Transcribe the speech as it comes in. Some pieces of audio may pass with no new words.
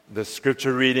The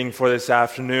scripture reading for this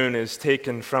afternoon is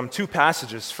taken from two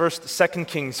passages. First, 2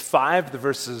 Kings 5, the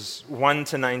verses 1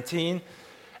 to 19,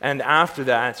 and after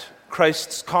that,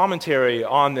 Christ's commentary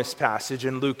on this passage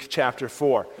in Luke chapter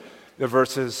 4, the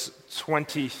verses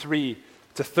 23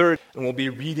 to 30. And we'll be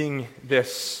reading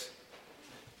this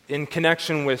in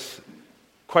connection with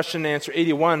question and answer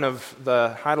 81 of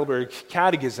the Heidelberg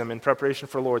Catechism in preparation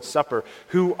for Lord's Supper,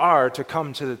 who are to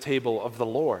come to the table of the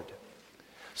Lord.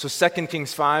 So 2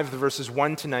 Kings 5, the verses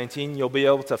 1 to 19, you'll be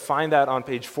able to find that on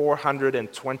page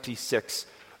 426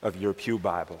 of your Pew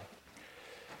Bible.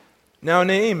 Now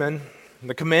Naaman,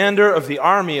 the commander of the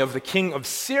army of the king of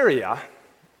Syria,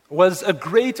 was a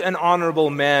great and honorable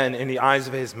man in the eyes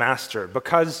of his master,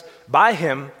 because by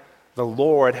him the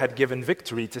Lord had given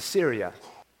victory to Syria.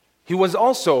 He was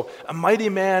also a mighty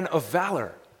man of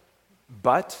valor,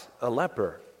 but a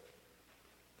leper.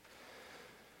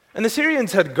 And the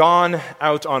Syrians had gone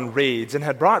out on raids and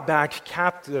had brought back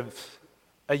captive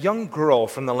a young girl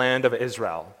from the land of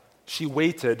Israel. She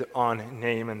waited on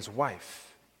Naaman's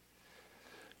wife.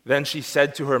 Then she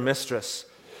said to her mistress,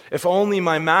 "If only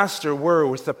my master were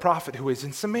with the prophet who is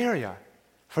in Samaria,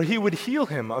 for he would heal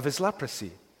him of his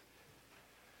leprosy."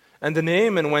 And the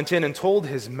Naaman went in and told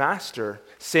his master,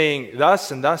 saying,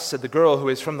 "Thus and thus said the girl who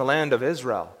is from the land of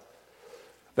Israel."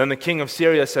 Then the king of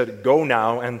Syria said, "Go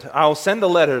now, and I'll send a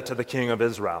letter to the king of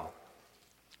Israel."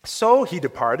 So he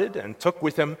departed and took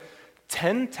with him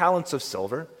 10 talents of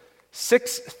silver,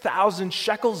 6,000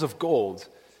 shekels of gold,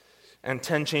 and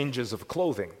 10 changes of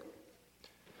clothing.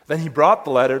 Then he brought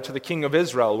the letter to the king of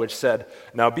Israel, which said,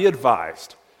 "Now be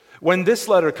advised, when this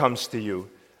letter comes to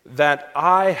you, that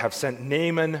I have sent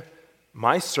Naaman,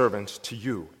 my servant, to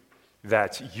you,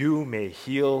 that you may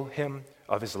heal him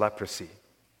of his leprosy."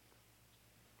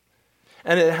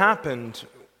 And it happened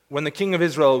when the king of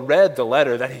Israel read the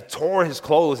letter that he tore his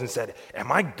clothes and said,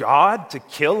 "Am I God to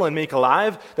kill and make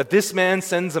alive, that this man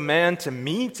sends a man to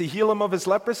me to heal him of his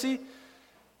leprosy?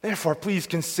 Therefore, please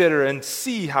consider and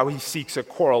see how he seeks a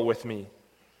quarrel with me."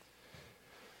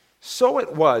 So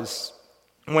it was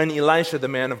when Elisha, the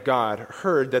man of God,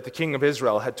 heard that the king of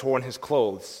Israel had torn his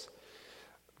clothes,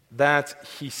 that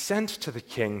he sent to the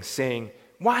king, saying,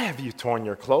 "Why have you torn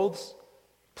your clothes?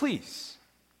 Please,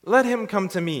 let him come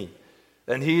to me,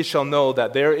 and he shall know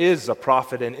that there is a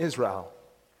prophet in Israel."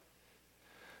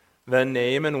 Then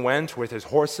Naaman went with his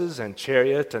horses and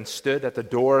chariot and stood at the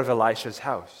door of Elisha's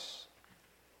house.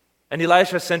 And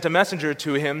Elisha sent a messenger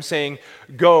to him, saying,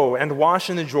 "Go and wash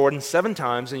in the Jordan 7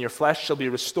 times, and your flesh shall be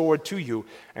restored to you,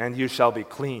 and you shall be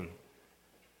clean."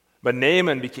 But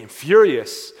Naaman became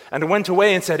furious and went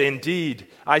away and said, "Indeed,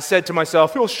 I said to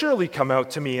myself, he'll surely come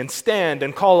out to me and stand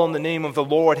and call on the name of the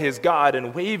Lord his God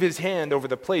and wave his hand over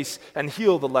the place and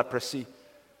heal the leprosy.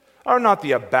 Are not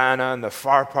the Abana and the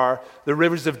Pharpar, the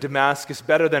rivers of Damascus,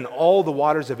 better than all the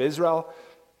waters of Israel?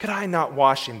 Could I not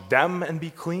wash in them and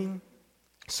be clean?"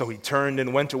 So he turned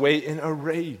and went away in a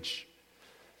rage.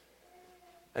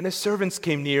 And his servants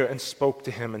came near and spoke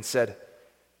to him and said,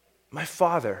 "My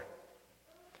father,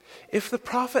 if the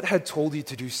prophet had told you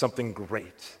to do something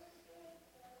great,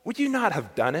 would you not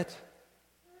have done it?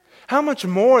 How much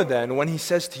more then when he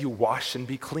says to you, 'Wash and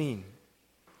be clean'?"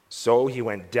 So he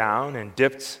went down and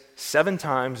dipped 7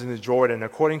 times in the Jordan,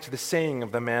 according to the saying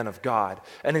of the man of God,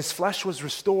 and his flesh was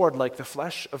restored like the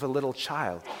flesh of a little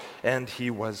child, and he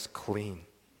was clean.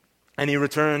 And he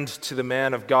returned to the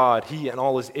man of God, he and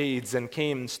all his aides, and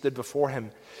came and stood before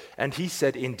him. And he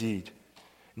said, "Indeed,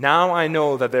 now I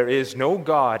know that there is no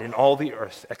God in all the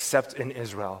earth except in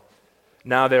Israel.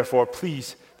 Now therefore,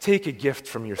 please take a gift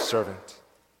from your servant."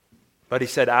 But he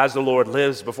said, "As the Lord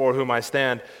lives, before whom I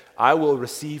stand, I will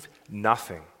receive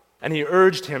nothing." And he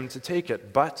urged him to take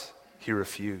it, but he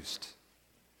refused.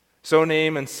 So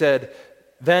Naaman said,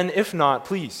 "Then if not,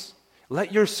 please,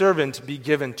 let your servant be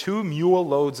given 2 mule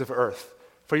loads of earth,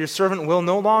 for your servant will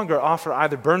no longer offer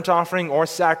either burnt offering or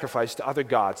sacrifice to other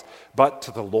gods, but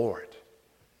to the Lord.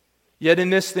 Yet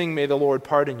in this thing may the Lord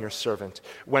pardon your servant.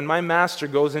 When my master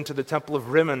goes into the temple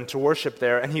of Rimmon to worship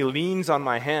there, and he leans on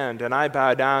my hand, and I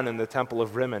bow down in the temple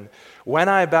of Rimmon, when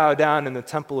I bow down in the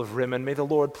temple of Rimmon, may the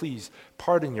Lord please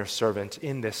pardon your servant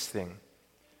in this thing."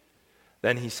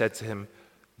 Then he said to him,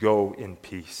 "Go in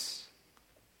peace."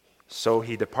 So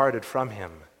he departed from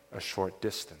him a short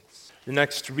distance. The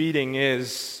next reading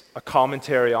is a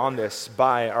commentary on this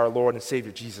by our Lord and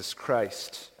Savior Jesus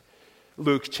Christ.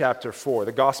 Luke chapter 4,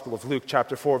 the Gospel of Luke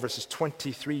chapter 4, verses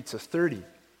 23 to 30.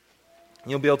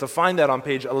 You'll be able to find that on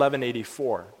page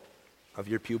 1184 of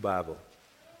your Pew Bible.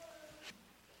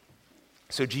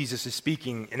 So Jesus is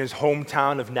speaking in his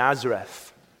hometown of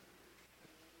Nazareth.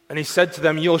 And he said to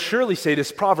them, "You'll surely say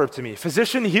this proverb to me,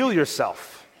 'Physician, heal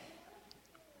yourself.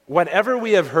 Whatever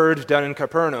we have heard done in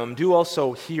Capernaum, do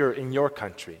also here in your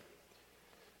country.'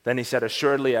 Then he said,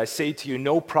 'Assuredly, I say to you,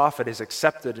 no prophet is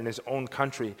accepted in his own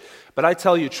country. But I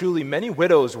tell you truly, many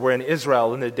widows were in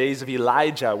Israel in the days of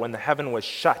Elijah, when the heaven was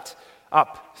shut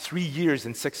up 3 years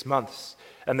and 6 months,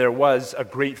 and there was a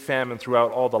great famine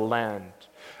throughout all the land.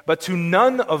 But to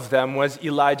none of them was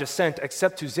Elijah sent,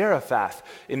 except to Zarephath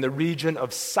in the region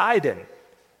of Sidon,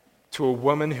 to a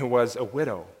woman who was a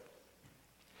widow.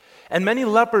 And many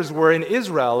lepers were in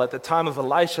Israel at the time of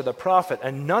Elisha the prophet,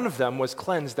 and none of them was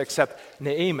cleansed except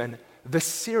Naaman the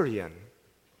Syrian.'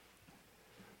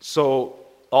 So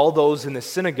all those in the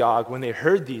synagogue, when they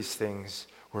heard these things,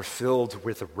 were filled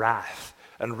with wrath,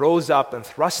 and rose up and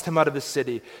thrust him out of the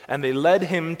city, and they led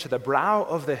him to the brow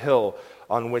of the hill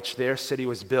on which their city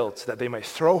was built, that they might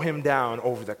throw him down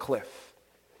over the cliff.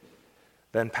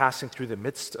 Then passing through the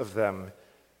midst of them,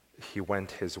 he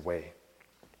went his way."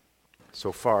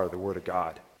 So far, the word of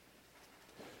God.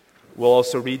 We'll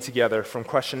also read together from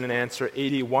question and answer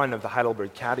 81 of the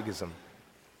Heidelberg Catechism.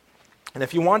 And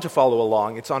if you want to follow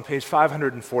along, it's on page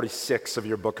 546 of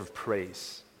your book of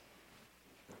praise.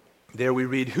 There we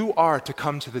read, "Who are to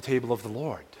come to the table of the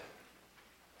Lord?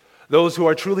 Those who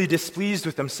are truly displeased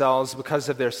with themselves because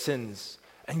of their sins,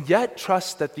 and yet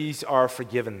trust that these are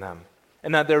forgiven them,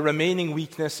 and that their remaining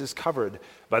weakness is covered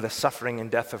by the suffering and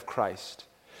death of Christ,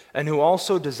 and who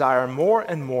also desire more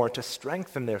and more to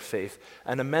strengthen their faith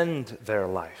and amend their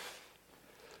life.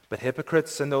 But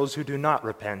hypocrites and those who do not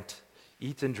repent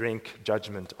eat and drink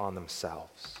judgment on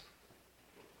themselves."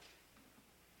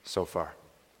 So far.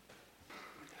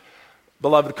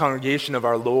 Beloved congregation of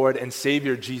our Lord and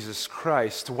Savior Jesus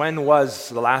Christ, when was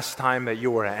the last time that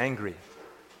you were angry?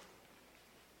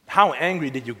 How angry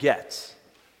did you get?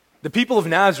 The people of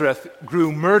Nazareth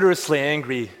grew murderously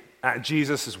angry at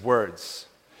Jesus' words.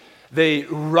 They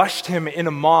rushed him in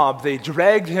a mob. They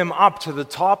dragged him up to the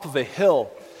top of a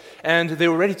hill, and they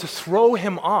were ready to throw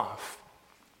him off.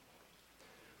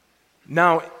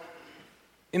 Now,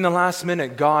 in the last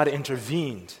minute, God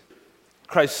intervened.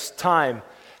 Christ's time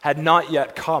had not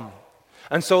yet come.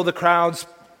 And so the crowds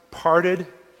parted,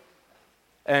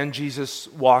 and Jesus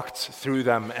walked through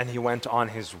them, and he went on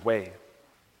his way.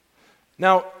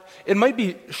 Now, it might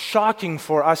be shocking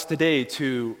for us today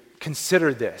to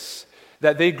consider this,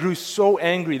 that they grew so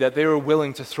angry that they were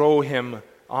willing to throw him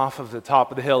off of the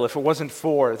top of the hill if it wasn't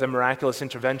for the miraculous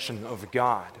intervention of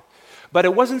God. But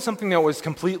it wasn't something that was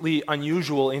completely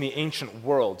unusual in the ancient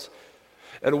world.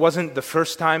 It wasn't the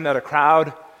first time that a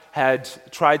crowd had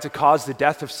tried to cause the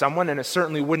death of someone, and it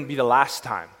certainly wouldn't be the last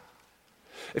time.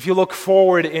 If you look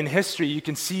forward in history, you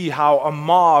can see how a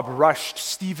mob rushed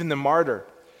Stephen the martyr,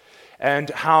 and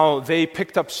how they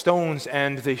picked up stones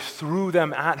and they threw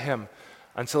them at him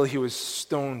until he was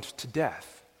stoned to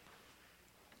death.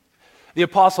 The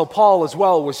Apostle Paul as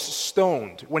well was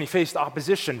stoned when he faced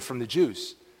opposition from the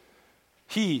Jews.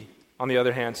 He, on the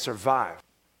other hand, survived.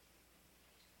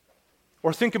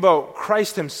 Or think about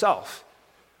Christ himself.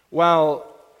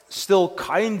 While still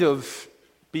kind of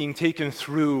being taken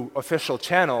through official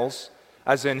channels,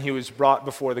 as in he was brought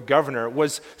before the governor,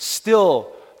 was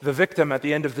still the victim at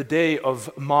the end of the day of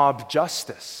mob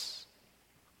justice.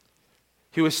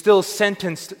 He was still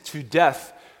sentenced to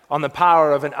death on the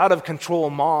power of an out-of-control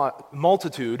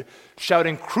multitude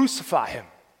shouting, "Crucify him!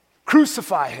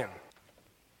 Crucify him!"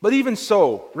 But even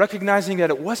so, recognizing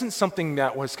that it wasn't something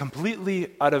that was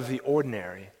completely out of the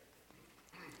ordinary,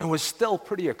 it was still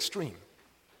pretty extreme.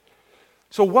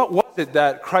 So what was it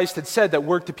that Christ had said that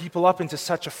worked the people up into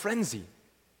such a frenzy?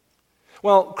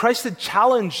 Well, Christ had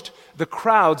challenged the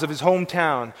crowds of his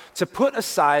hometown to put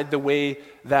aside the way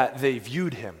that they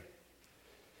viewed him.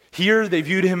 Here, they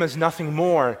viewed him as nothing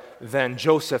more than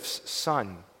Joseph's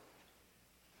son.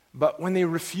 But when they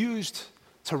refused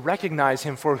to recognize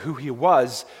him for who he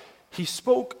was, he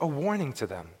spoke a warning to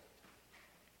them.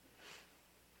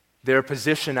 Their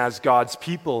position as God's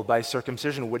people by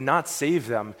circumcision would not save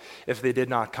them if they did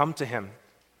not come to him.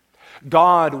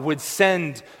 God would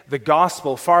send the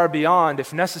gospel far beyond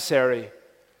if necessary.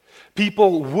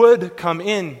 People would come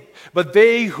in, but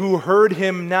they who heard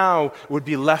him now would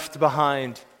be left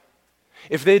behind.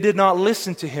 If they did not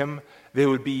listen to him, they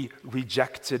would be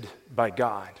rejected by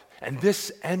God. And this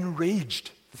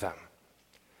enraged them.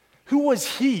 Who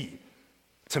was he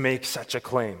to make such a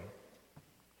claim?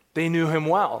 They knew him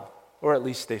well, or at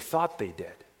least they thought they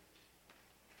did.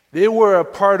 They were a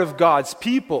part of God's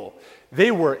people. They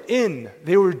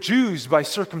were Jews by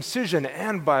circumcision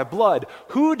and by blood.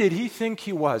 Who did he think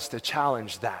he was to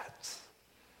challenge that?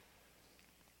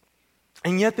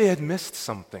 And yet they had missed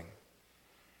something.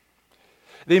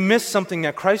 They missed something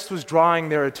that Christ was drawing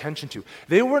their attention to.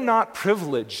 They were not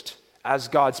privileged as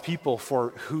God's people for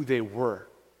who they were.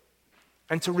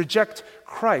 And to reject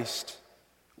Christ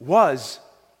was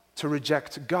to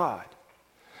reject God.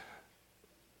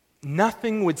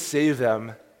 Nothing would save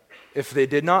them if they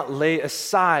did not lay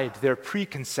aside their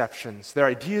preconceptions, their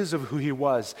ideas of who he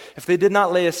was, if they did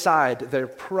not lay aside their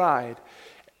pride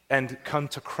and come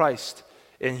to Christ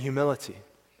in humility.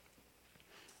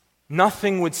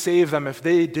 Nothing would save them if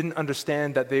they didn't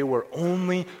understand that they were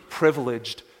only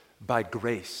privileged by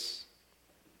grace.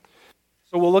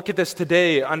 So we'll look at this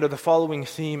today under the following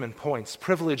theme and points: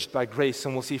 privileged by grace,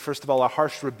 and we'll see first of all a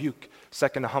harsh rebuke,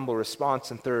 second a humble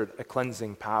response, and third a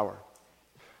cleansing power.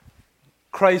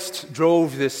 Christ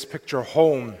drove this picture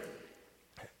home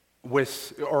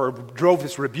drove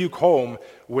this rebuke home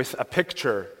with a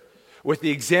picture, with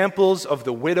the examples of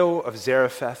the widow of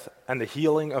Zarephath and the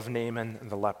healing of Naaman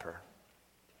the leper.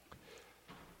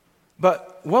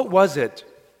 But what was it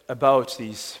about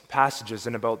these passages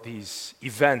and about these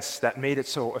events that made it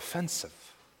so offensive?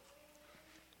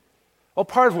 Well,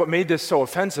 part of what made this so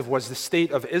offensive was the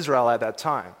state of Israel at that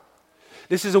time.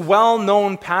 This is a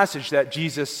well-known passage that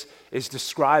Jesus is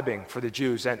describing for the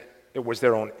Jews, and it was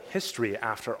their own history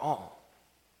after all.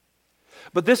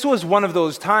 But this was one of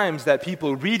those times that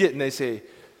people read it and they say,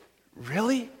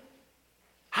 really?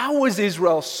 How was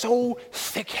Israel so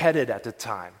thick-headed at the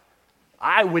time?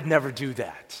 I would never do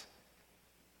that.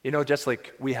 Just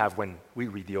like we have when we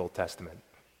read the Old Testament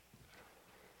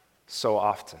so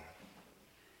often.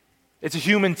 It's a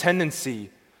human tendency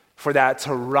for that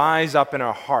to rise up in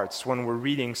our hearts when we're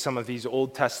reading some of these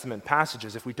Old Testament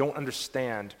passages if we don't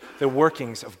understand the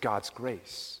workings of God's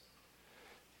grace.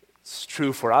 It's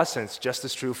true for us, and it's just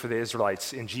as true for the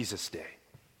Israelites in Jesus' day.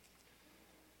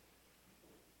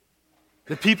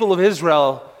 The people of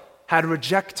Israel had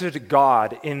rejected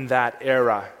God in that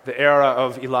era, the era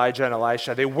of Elijah and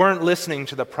Elisha. They weren't listening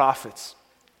to the prophets.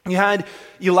 You had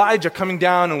Elijah coming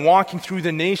down and walking through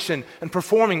the nation and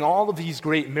performing all of these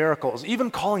great miracles,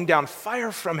 even calling down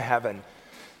fire from heaven.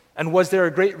 And was there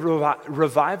a great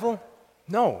revival?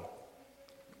 No.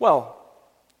 Well,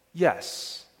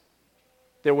 yes.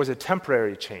 There was a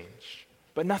temporary change,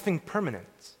 but nothing permanent.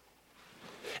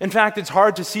 In fact, it's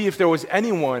hard to see if there was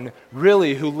anyone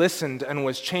really who listened and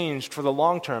was changed for the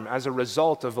long term as a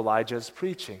result of Elijah's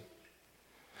preaching.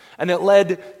 And it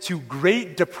led to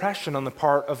great depression on the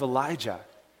part of Elijah.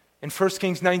 In 1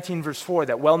 Kings 19, verse 4,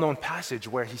 that well-known passage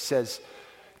where he says,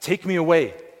 "Take me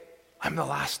away, I'm the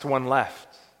last one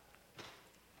left."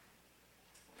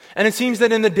 And it seems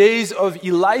that in the days of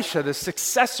Elisha, the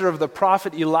successor of the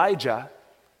prophet Elijah,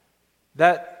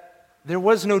 that there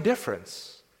was no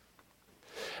difference.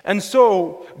 And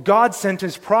so God sent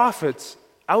his prophets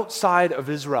outside of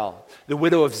Israel, the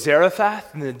widow of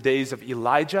Zarephath in the days of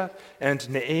Elijah, and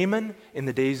Naaman in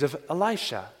the days of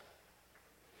Elisha.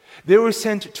 They were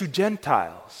sent to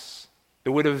Gentiles.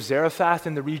 The widow of Zarephath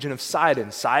in the region of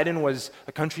Sidon. Sidon was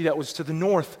a country that was to the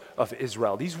north of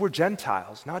Israel. These were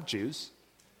Gentiles, not Jews.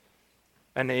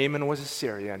 And Naaman was a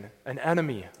Syrian, an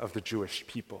enemy of the Jewish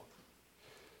people.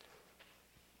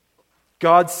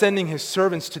 God sending his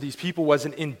servants to these people was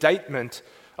an indictment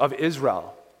of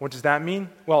Israel. What does that mean?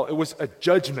 Well, it was a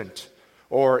judgment,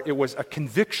 or it was a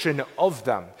conviction of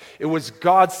them. It was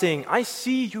God saying, I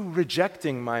see you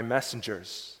rejecting my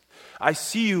messengers. I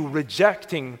see you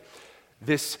rejecting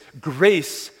this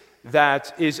grace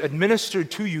that is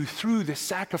administered to you through the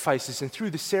sacrifices and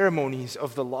through the ceremonies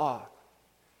of the law.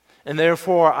 And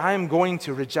therefore, I am going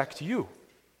to reject you.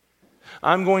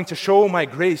 I'm going to show my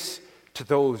grace to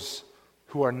those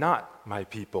who are not my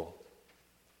people.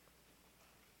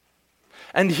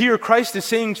 And here Christ is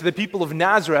saying to the people of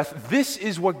Nazareth, this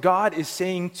is what God is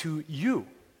saying to you.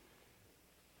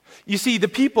 You see, the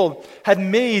people had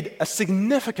made a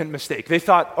significant mistake. They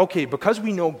thought, okay, because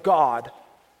we know God,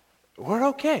 we're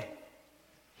okay.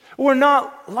 We're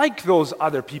not like those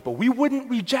other people. We wouldn't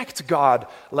reject God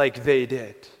like they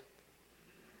did.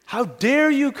 How dare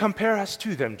you compare us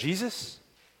to them, Jesus?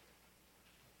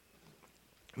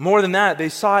 More than that, they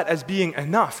saw it as being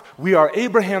enough. We are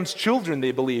Abraham's children,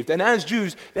 they believed. And as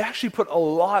Jews, they actually put a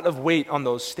lot of weight on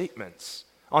those statements,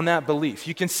 on that belief.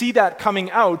 You can see that coming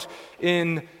out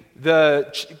in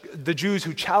the Jews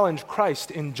who challenged Christ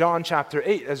in John chapter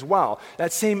 8 as well.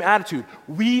 That same attitude.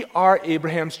 We are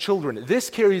Abraham's children. This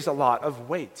carries a lot of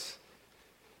weight.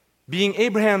 Being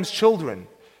Abraham's children,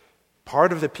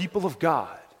 part of the people of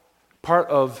God, part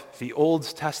of the Old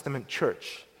Testament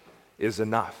church, is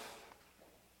enough.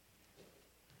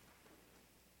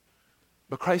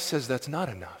 But Christ says that's not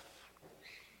enough.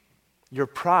 Your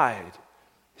pride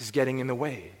is getting in the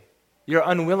way. Your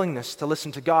unwillingness to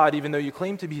listen to God, even though you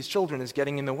claim to be his children, is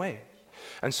getting in the way.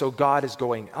 And so God is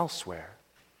going elsewhere.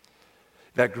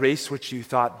 That grace which you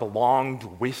thought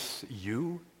belonged with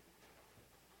you,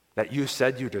 that you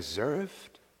said you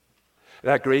deserved,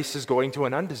 that grace is going to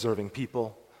an undeserving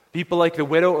people like the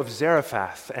widow of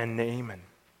Zarephath and Naaman.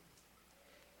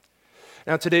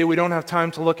 Now today we don't have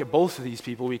time to look at both of these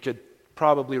people. We could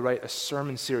probably write a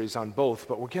sermon series on both,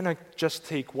 but we're going to just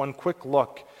take one quick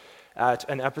look at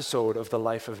an episode of the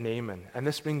life of Naaman. And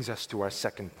this brings us to our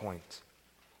second point.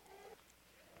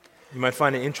 You might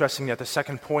find it interesting that the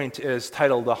second point is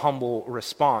titled "A Humble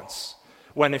Response,"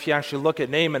 when if you actually look at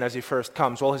Naaman as he first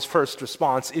comes, well, his first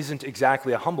response isn't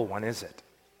exactly a humble one, is it?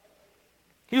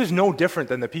 He was no different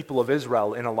than the people of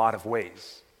Israel in a lot of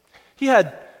ways. He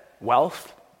had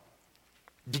wealth.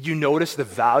 Did you notice the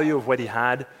value of what he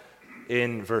had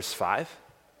in verse 5?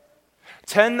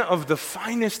 10 of the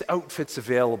finest outfits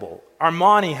available.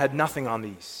 Armani had nothing on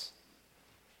these.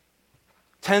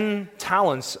 10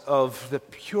 talents of the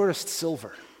purest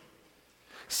silver.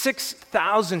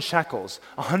 6,000 shekels,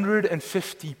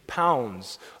 150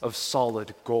 pounds of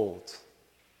solid gold.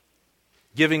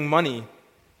 Giving money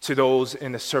to those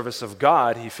in the service of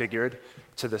God, he figured,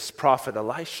 to this prophet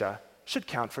Elisha, should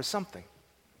count for something.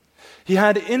 He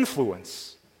had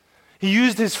influence. He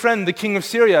used his friend, the king of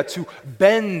Syria, to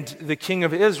bend the king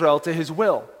of Israel to his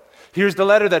will. Here's the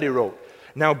letter that he wrote.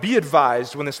 Now be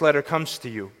advised when this letter comes to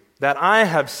you, that I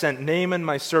have sent Naaman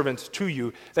my servant to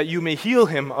you, that you may heal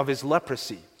him of his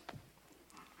leprosy.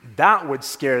 That would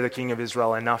scare the king of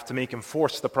Israel enough to make him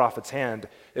force the prophet's hand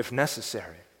if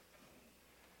necessary.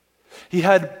 He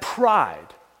had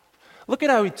pride. Look at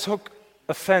how he took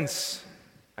offense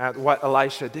at what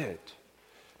Elisha did.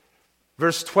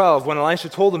 Verse 12, when Elisha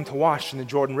told him to wash in the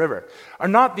Jordan River, are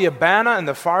not the Abana and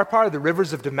the Pharpar, the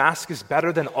rivers of Damascus,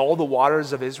 better than all the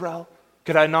waters of Israel?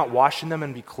 Could I not wash in them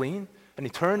and be clean? And he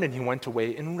turned and he went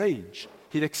away in rage.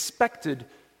 He'd expected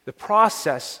the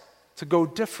process to go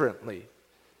differently.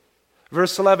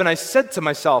 Verse 11, I said to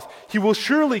myself, he will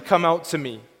surely come out to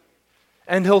me,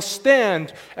 and he'll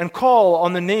stand and call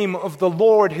on the name of the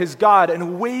Lord his God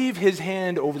and wave his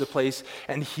hand over the place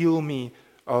and heal me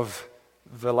of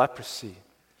the leprosy.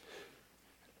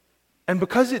 And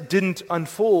because it didn't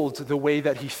unfold the way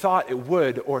that he thought it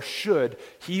would or should,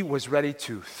 he was ready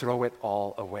to throw it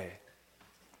all away.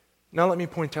 Now let me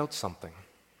point out something.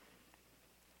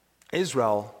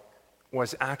 Israel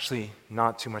was actually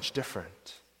not too much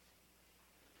different.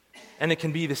 And it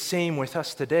can be the same with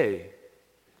us today.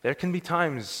 There can be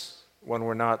times when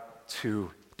we're not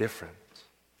too different.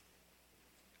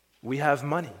 We have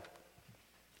money.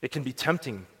 It can be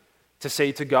tempting to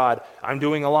say to God, I'm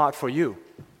doing a lot for you.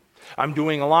 I'm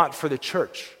doing a lot for the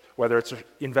church, whether it's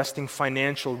investing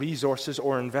financial resources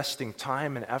or investing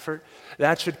time and effort.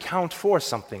 That should count for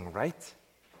something, right?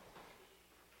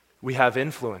 We have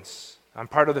influence. I'm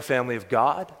part of the family of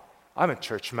God. I'm a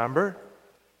church member.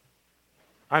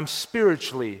 I'm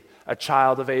spiritually a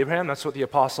child of Abraham. That's what the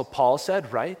Apostle Paul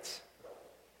said, right?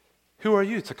 Who are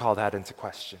you to call that into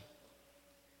question?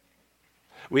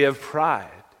 We have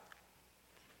pride.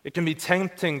 It can be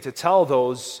tempting to tell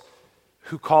those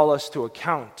who call us to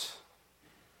account,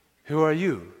 who are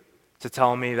you to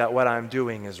tell me that what I'm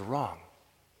doing is wrong?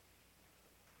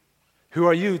 Who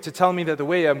are you to tell me that the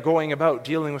way I'm going about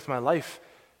dealing with my life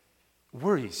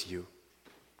worries you?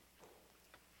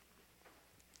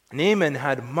 Naaman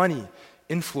had money,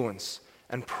 influence,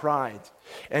 and pride,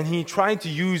 and he tried to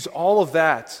use all of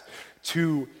that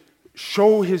to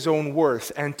show his own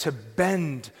worth and to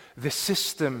bend the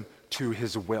system to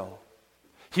his will.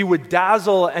 He would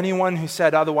dazzle anyone who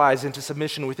said otherwise into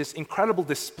submission with this incredible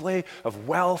display of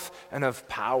wealth and of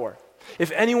power.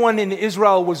 If anyone in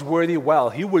Israel was worthy, well,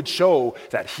 he would show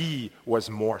that he was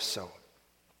more so.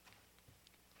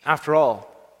 After all,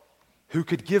 who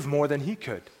could give more than he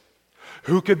could?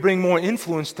 Who could bring more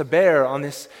influence to bear on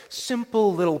this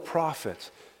simple little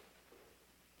prophet?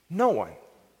 No one.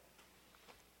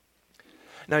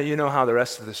 Now, you know how the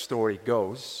rest of the story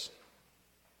goes.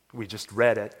 We just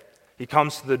read it. He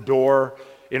comes to the door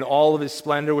in all of his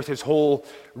splendor with his whole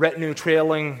retinue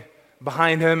trailing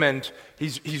behind him, and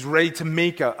he's ready to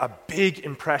make a big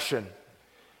impression.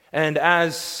 And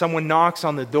as someone knocks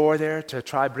on the door there to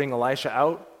try bring Elisha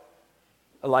out,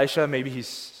 Elisha, maybe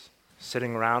he's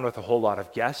sitting around with a whole lot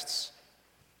of guests,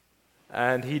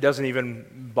 and he doesn't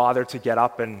even bother to get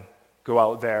up and go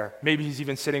out there. Maybe he's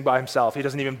even sitting by himself. He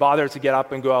doesn't even bother to get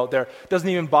up and go out there. Doesn't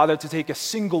even bother to take a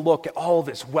single look at all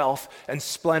this wealth and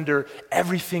splendor,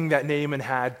 everything that Naaman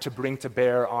had to bring to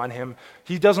bear on him.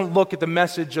 He doesn't look at the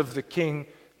message of the king,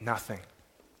 nothing.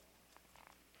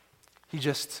 He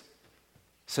just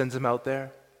sends him out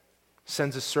there,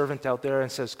 sends a servant out there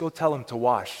and says, go tell him to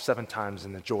wash 7 times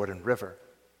in the Jordan River.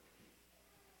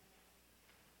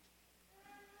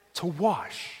 To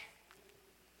wash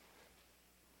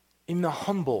in the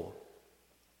humble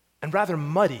and rather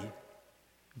muddy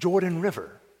Jordan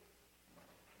River.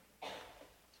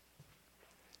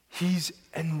 He's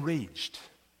enraged.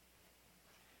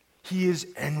 He is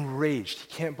enraged. He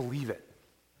can't believe it.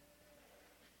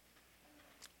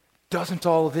 Doesn't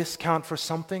all of this count for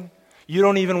something? You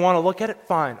don't even want to look at it?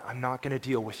 Fine, I'm not going to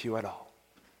deal with you at all.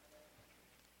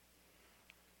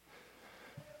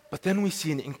 But then we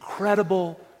see an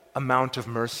incredible amount of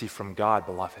mercy from God,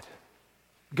 beloved.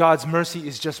 God's mercy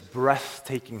is just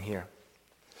breathtaking here.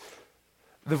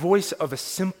 The voice of a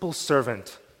simple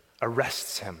servant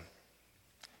arrests him.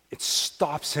 It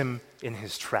stops him in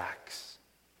his tracks.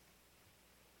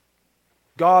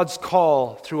 God's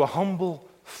call through a humble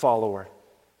follower.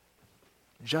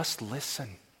 Just listen.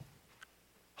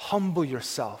 Humble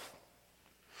yourself.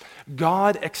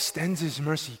 God extends his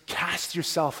mercy. Cast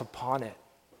yourself upon it.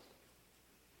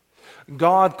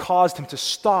 God caused him to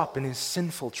stop in his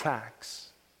sinful tracks,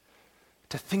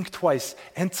 to think twice,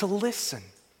 and to listen.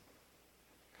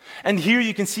 And here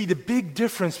you can see the big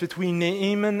difference between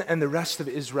Naaman and the rest of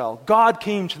Israel. God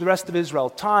came to the rest of Israel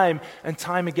time and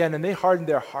time again, and they hardened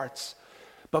their hearts.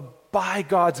 But by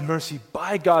God's mercy,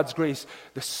 by God's grace,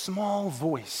 the small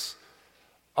voice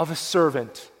of a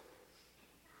servant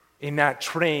in that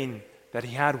train that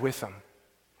he had with him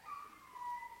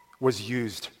was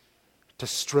used to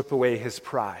strip away his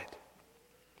pride.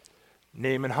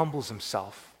 Naaman humbles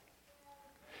himself.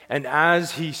 And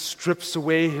as he strips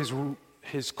away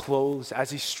his clothes, as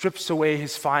he strips away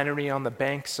his finery on the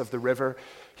banks of the river,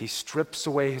 he strips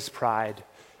away his pride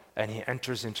and he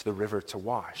enters into the river to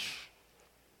wash.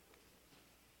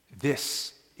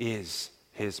 This is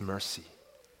his mercy.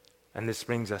 And this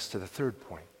brings us to the third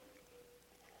point.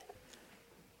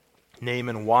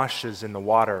 Naaman washes in the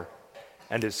water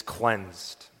and is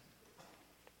cleansed.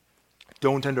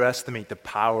 Don't underestimate the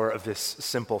power of this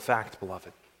simple fact,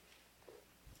 beloved.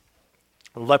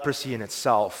 Leprosy in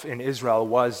itself in Israel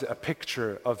was a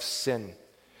picture of sin.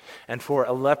 And for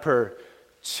a leper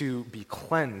to be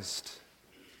cleansed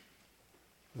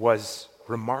was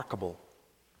remarkable.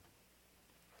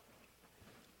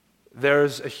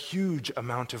 There's a huge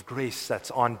amount of grace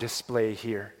that's on display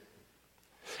here.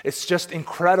 It's just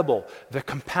incredible, the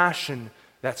compassion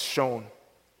that's shown.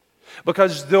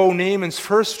 Because though Naaman's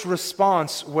first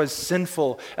response was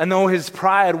sinful, and though his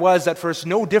pride was at first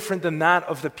no different than that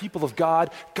of the people of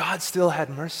God, God still had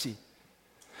mercy.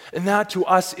 And that to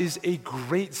us is a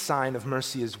great sign of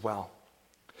mercy as well.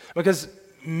 Because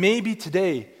maybe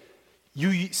today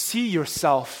you see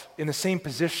yourself in the same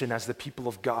position as the people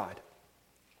of God.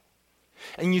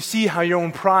 And you see how your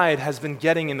own pride has been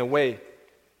getting in the way.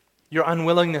 Your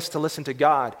unwillingness to listen to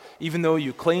God, even though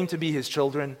you claim to be his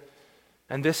children,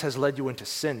 and this has led you into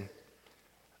sin.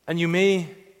 And you may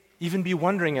even be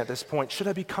wondering at this point, should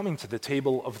I be coming to the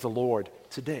table of the Lord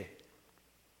today?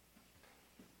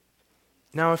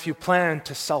 Now, if you plan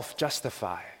to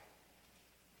self-justify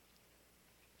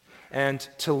and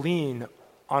to lean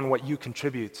on what you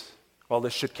contribute, well,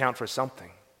 this should count for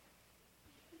something,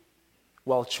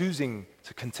 while choosing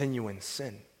to continue in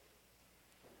sin,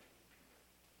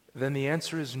 then the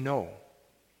answer is no.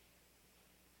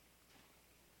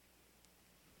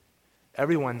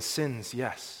 Everyone sins,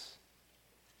 yes.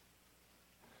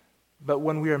 But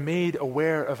when we are made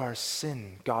aware of our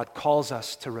sin, God calls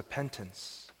us to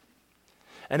repentance.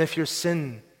 And if your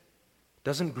sin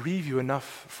doesn't grieve you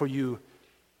enough for you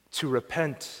to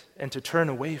repent and to turn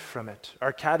away from it,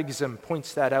 our catechism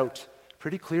points that out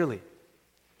pretty clearly.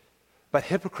 But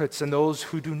hypocrites and those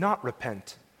who do not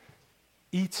repent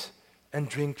eat and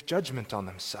drink judgment on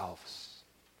themselves.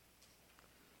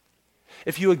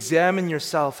 If you examine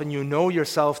yourself and you know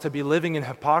yourself to be living in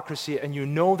hypocrisy and you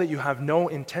know that you have no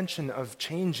intention of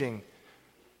changing,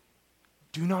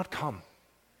 do not come.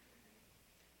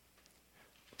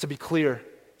 To be clear,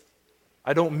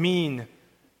 I don't mean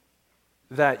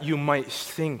that you might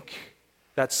think,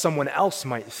 that someone else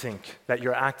might think that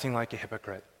you're acting like a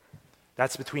hypocrite.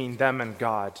 That's between them and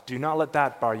God. Do not let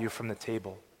that bar you from the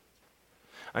table.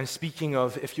 I'm speaking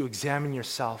of if you examine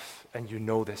yourself and you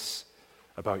know this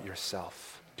about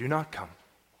yourself. Do not come.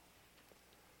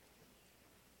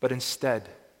 But instead,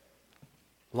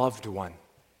 loved one,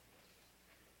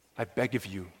 I beg of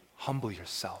you, humble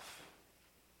yourself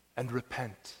and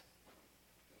repent.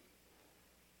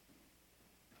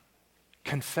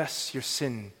 Confess your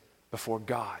sin before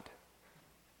God.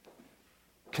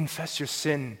 Confess your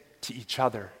sin to each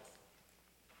other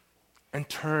and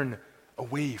turn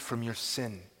away from your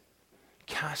sin.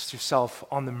 Cast yourself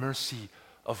on the mercy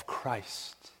of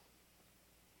Christ.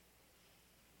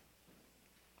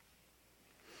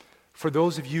 For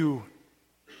those of you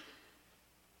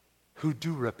who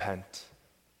do repent,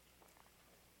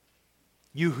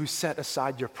 you who set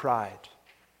aside your pride,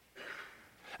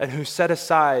 and who set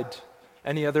aside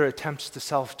any other attempts to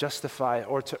self-justify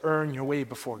or to earn your way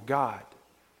before God,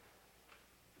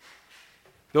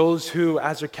 those who,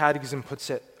 as our catechism puts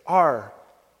it, are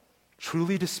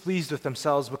truly displeased with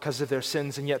themselves because of their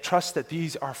sins, and yet trust that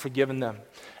these are forgiven them,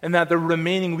 and that the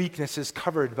remaining weakness is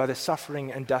covered by the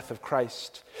suffering and death of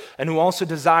Christ, and who also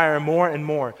desire more and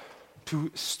more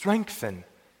to strengthen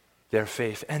their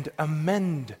faith and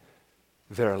amend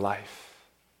their life.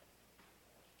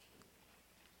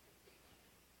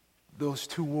 Those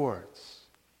two words,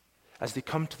 as they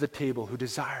come to the table, who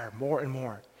desire more and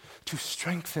more to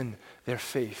strengthen their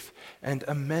faith and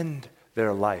amend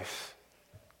their life.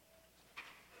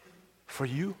 For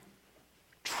you,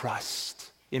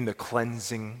 trust in the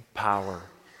cleansing power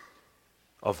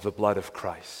of the blood of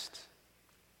Christ.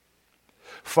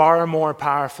 Far more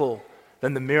powerful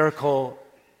than the miracle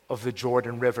of the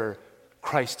Jordan River,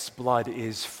 Christ's blood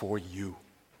is for you.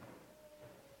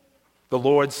 The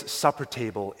Lord's Supper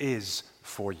table is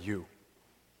for you.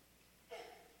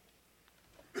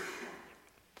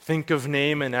 Think of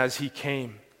Naaman as he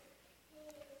came,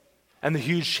 and the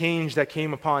huge change that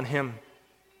came upon him,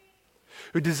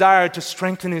 who desired to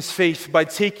strengthen his faith by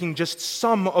taking just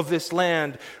some of this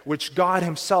land which God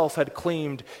himself had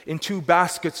claimed in 2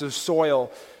 baskets of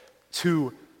soil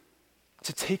to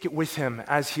take it with him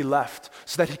as he left,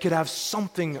 so that he could have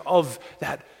something of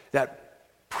that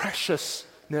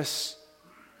preciousness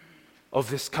of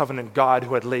this covenant God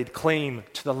who had laid claim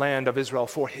to the land of Israel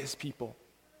for his people,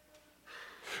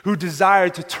 who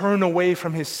desired to turn away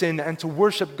from his sin and to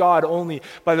worship God only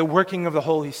by the working of the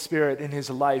Holy Spirit in his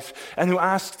life, and who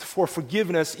asked for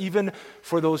forgiveness even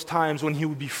for those times when he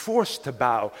would be forced to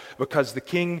bow because the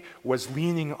king was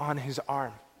leaning on his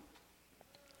arm,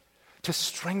 to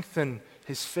strengthen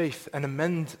his faith and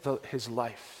amend his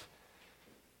life.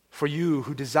 For you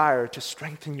who desire to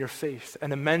strengthen your faith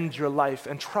and amend your life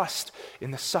and trust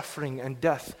in the suffering and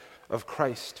death of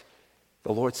Christ,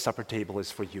 the Lord's Supper table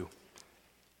is for you.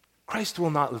 Christ will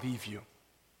not leave you.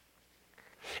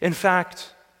 In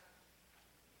fact,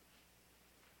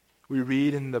 we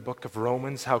read in the book of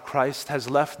Romans how Christ has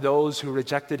left those who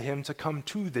rejected him to come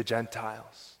to the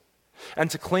Gentiles and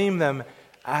to claim them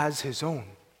as his own.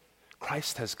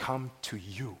 Christ has come to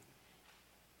you.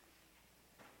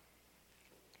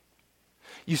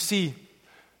 You see,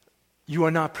 you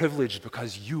are not privileged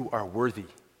because you are worthy.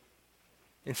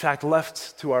 In fact,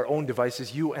 left to our own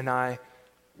devices, you and I,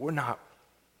 we're not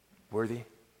worthy.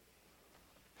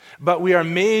 But we are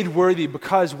made worthy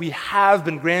because we have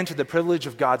been granted the privilege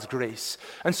of God's grace.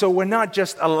 And so we're not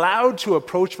just allowed to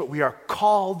approach, but we are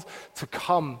called to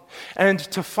come and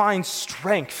to find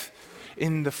strength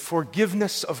in the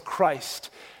forgiveness of Christ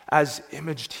as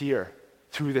imaged here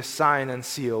through the sign and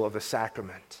seal of the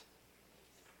sacrament.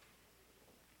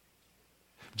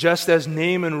 Just as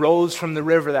Naaman rose from the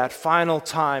river that final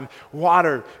time,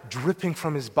 water dripping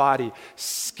from his body,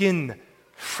 skin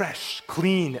fresh,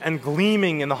 clean, and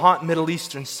gleaming in the hot Middle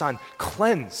Eastern sun,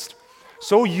 cleansed,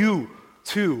 so you,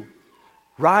 too,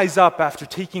 rise up after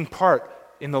taking part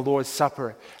in the Lord's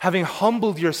Supper, having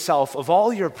humbled yourself of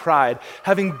all your pride,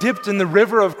 having dipped in the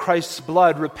river of Christ's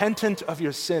blood, repentant of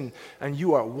your sin, and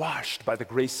you are washed by the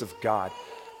grace of God,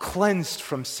 cleansed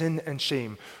from sin and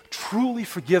shame, truly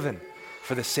forgiven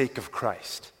for the sake of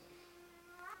Christ.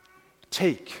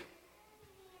 Take,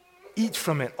 eat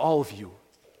from it, all of you.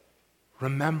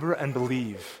 Remember and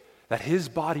believe that his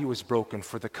body was broken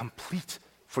for the complete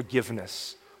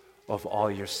forgiveness of all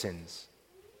your sins.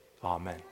 Amen.